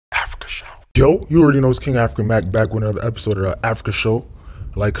Yo, you already know it's King African Mac back with another episode of the Africa Show.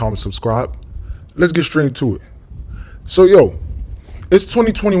 Like, comment, subscribe. Let's get straight into it. So, yo, it's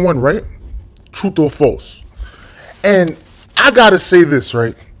 2021, right? Truth or false? And I gotta say this,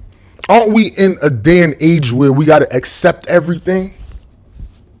 right? Aren't we in a day and age where we gotta accept everything?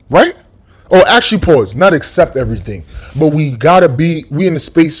 Right? Or actually, pause, not accept everything, but we in a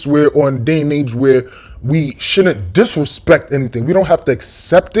space where, or in a day and age where we shouldn't disrespect anything. We don't have to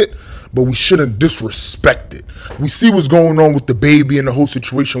accept it, but we shouldn't disrespect it. We see what's going on with the baby and the whole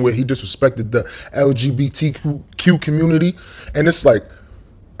situation where he disrespected the LGBTQ community. And it's like,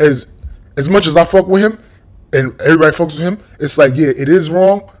 as much as I fuck with him and everybody fucks with him, it's like, yeah, it is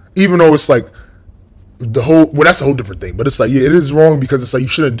wrong. Even though it's like that's a whole different thing. But it's like, yeah, it is wrong because it's like you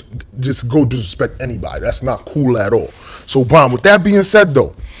shouldn't just go disrespect anybody. That's not cool at all. So, Bron, with that being said,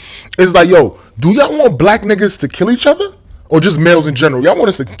 though, it's like, yo, do y'all want black niggas to kill each other? Or just males in general? Y'all want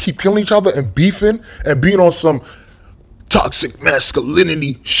us to keep killing each other and beefing and being on some toxic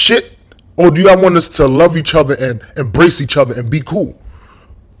masculinity shit? Or do y'all want us to love each other and embrace each other and be cool?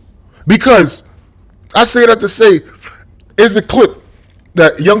 Because I say that to say, is a clip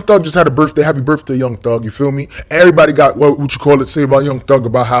that Young Thug just had a birthday. Happy birthday, Young Thug. You feel me? Everybody got what you call it, say about Young Thug,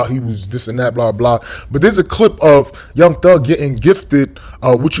 about how he was this and that, blah, blah. But there's a clip of Young Thug getting gifted,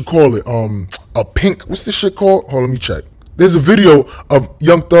 a pink, what's this shit called? Hold on, let me check. There's a video of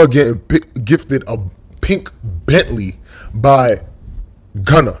Young Thug getting gifted a pink Bentley by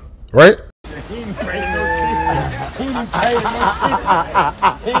Gunna, right? He ain't paid no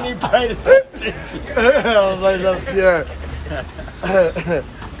attention. I was like, look, yeah.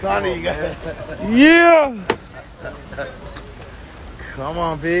 Connie, you got it. Yeah. Come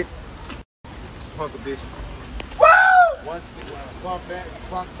on, big. Punk a bitch. Woo! Once punk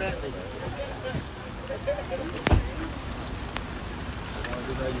Bentley.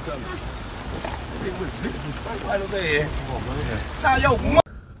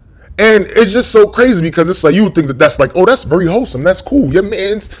 And it's just so crazy because it's like you would think that that's like, oh, that's very wholesome. That's cool. Your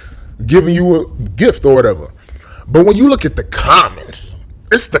man's giving you a gift or whatever. But when you look at the comments,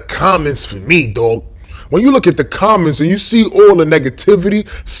 it's the comments for me, dog. When you look at the comments and you see all the negativity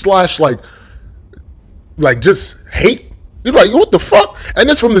 / like just hate, you're like, what the fuck? And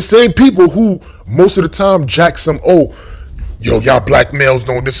it's from the same people who most of the time jack some, oh, yo, y'all black males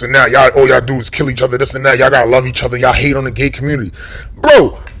doing this and that. All y'all do is kill each other, this and that. Y'all gotta love each other. Y'all hate on the gay community.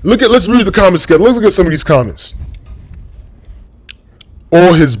 Bro, let's read the comments together. Let's look at some of these comments.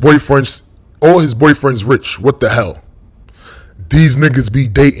 All his boyfriends rich. What the hell? These niggas be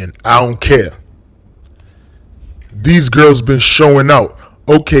dating. I don't care. These girls been showing out.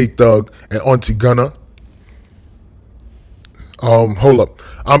 Okay, Thug and Auntie Gunna. Hold up.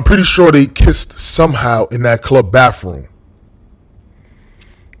 I'm pretty sure they kissed somehow in that club bathroom.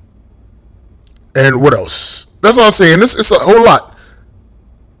 And what else? That's what I'm saying. It's a whole lot.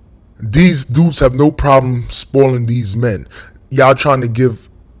 These dudes have no problem spoiling these men. Y'all trying to give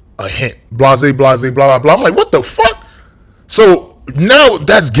a hint. Blase, blase, blah, blah, blah. I'm like, what the fuck? So now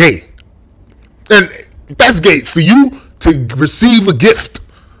that's gay. And that's gay. For you to receive a gift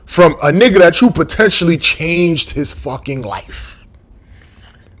from a nigga that you potentially changed his fucking life.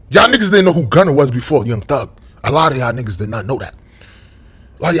 Y'all niggas didn't know who Gunna was before Young Thug. A lot of y'all niggas did not know that.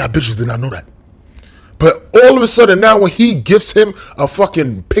 A lot of y'all bitches did not know that. But all of a sudden now when he gifts him a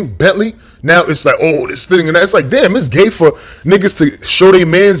fucking pink Bentley, now it's like, oh, this thing and that. It's like, damn, it's gay for niggas to show their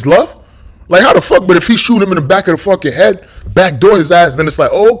man's love? Like, how the fuck? But if he shoot him in the back of the fucking head, backdoor his ass, then it's like,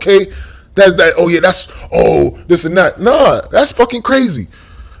 oh, okay, this and that. Nah, that's fucking crazy.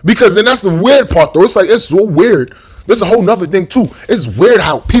 Because then that's the weird part, though. It's like, it's so weird. There's a whole nother thing, too. It's weird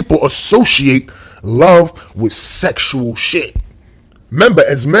how people associate love with sexual shit. Remember,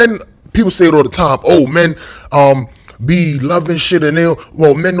 as men, people say it all the time. Oh, men be loving shit and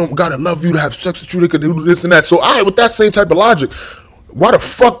men don't gotta love you to have sex with you. They could do this and that. So, all right, with that same type of logic, why the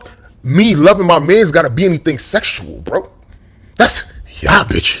fuck me loving my man's gotta be anything sexual, bro? That's y'all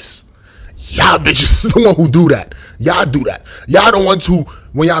bitches. Y'all bitches is the one who do that. Y'all do that. Y'all the ones who,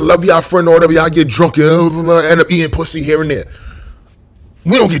 when y'all love y'all friend or whatever, y'all get drunk and end up eating pussy here and there.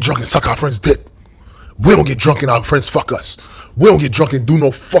 We don't get drunk and suck our friend's dick. We don't get drunk and our friends fuck us. We don't get drunk and do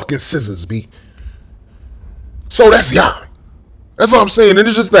no fucking scissors, B. So that's y'all. That's what I'm saying. And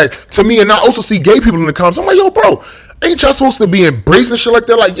it's just like, to me, and I also see gay people in the comments. I'm like, yo, bro, ain't y'all supposed to be embracing shit like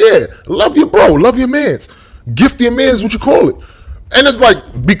that? Like, yeah, love your bro, love your mans. Gift your mans, what you call it. And it's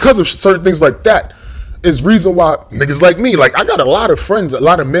like, because of certain things like that, is reason why niggas like me, like, I got a lot of friends, a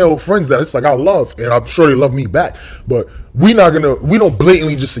lot of male friends that it's like I love, and I'm sure they love me back. But we don't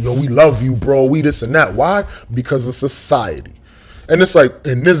blatantly just say, yo, we love you, bro, we this and that. Why? Because of society. And it's like,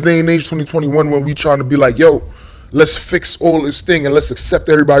 in this day and age, 2021, when we trying to be like, yo, let's fix all this thing and let's accept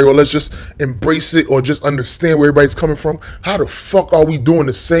everybody, or let's just embrace it, or just understand where everybody's coming from. How the fuck are we doing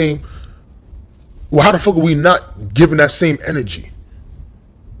the same? Well, how the fuck are we not giving that same energy?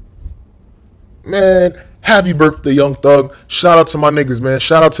 Man, happy birthday, Young Thug. Shout out to my niggas, man.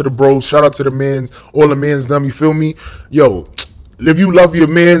 Shout out to the bros. Shout out to the mans. All the mans, them, you feel me? Yo, if you love your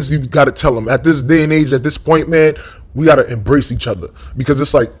mans, you gotta tell them. At this day and age, at this point, man, we gotta embrace each other. Because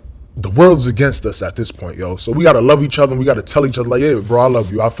it's like, the world's against us at this point, yo. So we gotta love each other, and we gotta tell each other, like, yeah, bro, I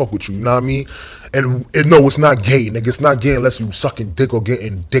love you. I fuck with you. You know what I mean? And no, it's not gay, nigga. It's not gay unless you sucking dick or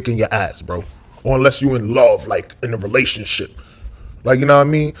getting dick in your ass, bro. Or unless you in love, like, in a relationship. Like, you know what I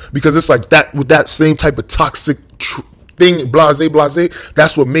mean? Because it's like that, with that same type of toxic thing, blase,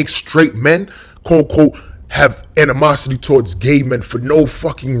 that's what makes straight men, quote, unquote, have animosity towards gay men for no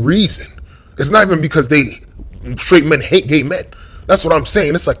fucking reason. It's not even because straight men hate gay men. That's what I'm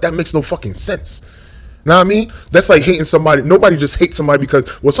saying. It's like, that makes no fucking sense. Know what I mean? That's like hating somebody. Nobody just hates somebody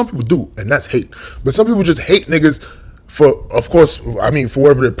because, well, some people do, and that's hate. But some people just hate niggas for, of course, I mean, for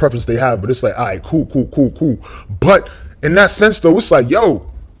whatever their preference they have. But it's like, all right, cool. But in that sense, though, it's like, yo,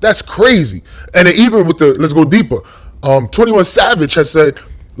 that's crazy. And then even with the, let's go deeper. 21 Savage has said,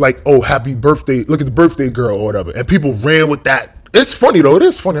 like, oh, happy birthday. Look at the birthday girl or whatever. And people ran with that. It's funny, though. It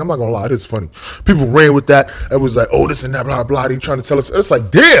is funny. I'm not going to lie. It is funny. People ran with that. It was like, oh, this and that, blah, blah. They trying to tell us. It's like,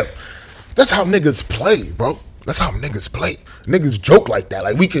 damn. That's how niggas play, bro. That's how niggas play. Niggas joke like that.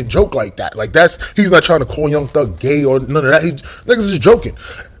 Like, we can joke like that. Like, he's not trying to call Young Thug gay or none of that. Niggas is joking.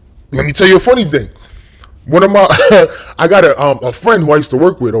 Let me tell you a funny thing. One of my, I got a friend who I used to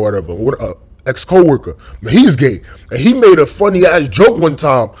work with or whatever, ex-co-worker. He's gay. And he made a funny ass joke one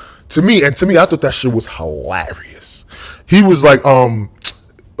time to me. And to me, I thought that shit was hilarious. He was like, it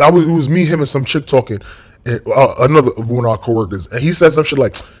was me, him, and some chick talking. And, another one of our coworkers, and he said some shit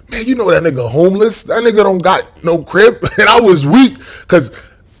like, man, you know that nigga homeless? That nigga don't got no crib. And I was weak, because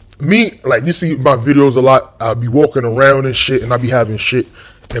me, like, you see my videos a lot, I'll be walking around and shit, and I be having shit,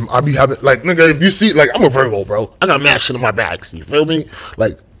 and I be having, like, nigga, if you see, like, I'm a Virgo, bro. I got mad shit in my bags, you feel me?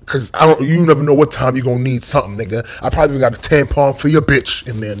 Like, because you never know what time you gonna need something, nigga. I probably got a tampon for your bitch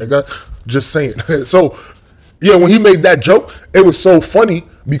in there, nigga. Just saying. So, yeah, when he made that joke, it was so funny,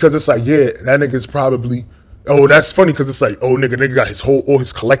 because it's like, yeah, that nigga's probably, oh, that's funny, because it's like, oh, nigga got all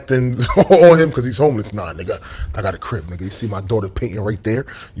his collectings on him because he's homeless. Nah, nigga, I got a crib, nigga. You see my daughter painting right there?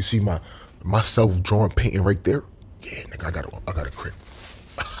 You see my self-drawn painting right there? Yeah, nigga, I got a crib.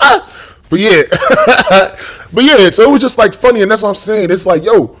 But yeah, so it was just like funny, and that's what I'm saying. It's like,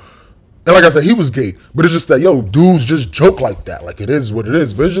 yo, and like I said, he was gay, but it's just that, yo, dudes just joke like that. Like, it is what it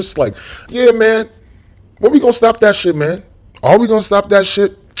is. But it's just like, yeah, man, when we gonna stop that shit, man? Are we gonna stop that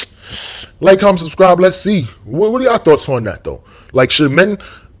shit? Like, comment, subscribe. Let's see. What are y'all thoughts on that, though? Like, should men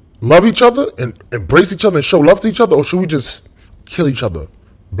love each other and embrace each other and show love to each other, or should we just kill each other?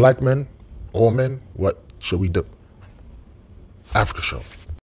 Black men, all men, what should we do? Africa Show.